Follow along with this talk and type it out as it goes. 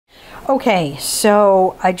Okay,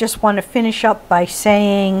 so I just want to finish up by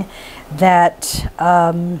saying that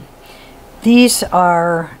this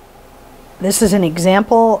is an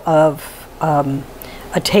example of a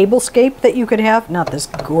tablescape that you could have, not this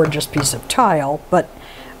gorgeous piece of tile, but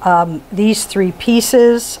these three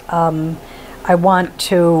pieces. I want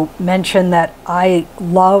to mention that I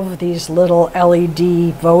love these little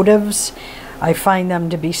LED votives. I find them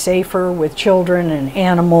to be safer with children and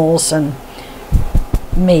animals and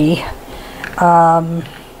me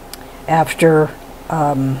after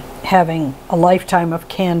having a lifetime of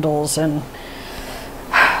candles and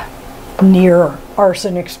near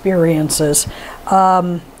arson experiences.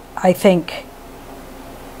 I think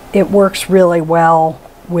it works really well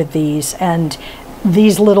with these, and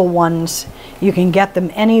these little ones, you can get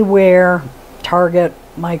them anywhere, Target,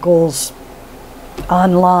 Michael's,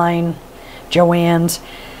 online, Joann's,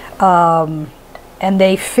 and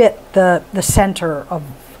they fit the center of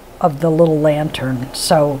the little lantern,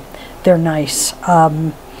 so they're nice.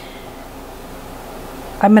 I'm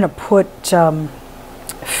going to put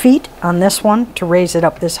feet on this one to raise it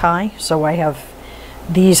up this high, so I have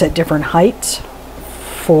these at different heights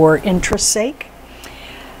for interest's sake.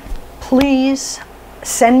 Please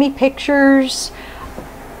send me pictures,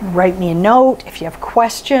 write me a note if you have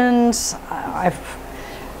questions. I've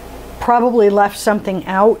probably left something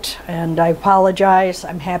out and I apologize.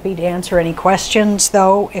 I'm happy to answer any questions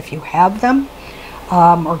though if you have them,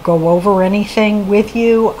 or go over anything with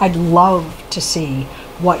you. I'd love to see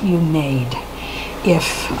what you made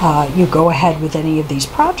if you go ahead with any of these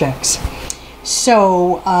projects.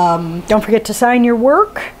 So don't forget to sign your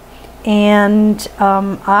work, and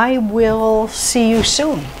I will see you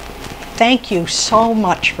soon. Thank you so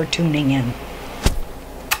much for tuning in.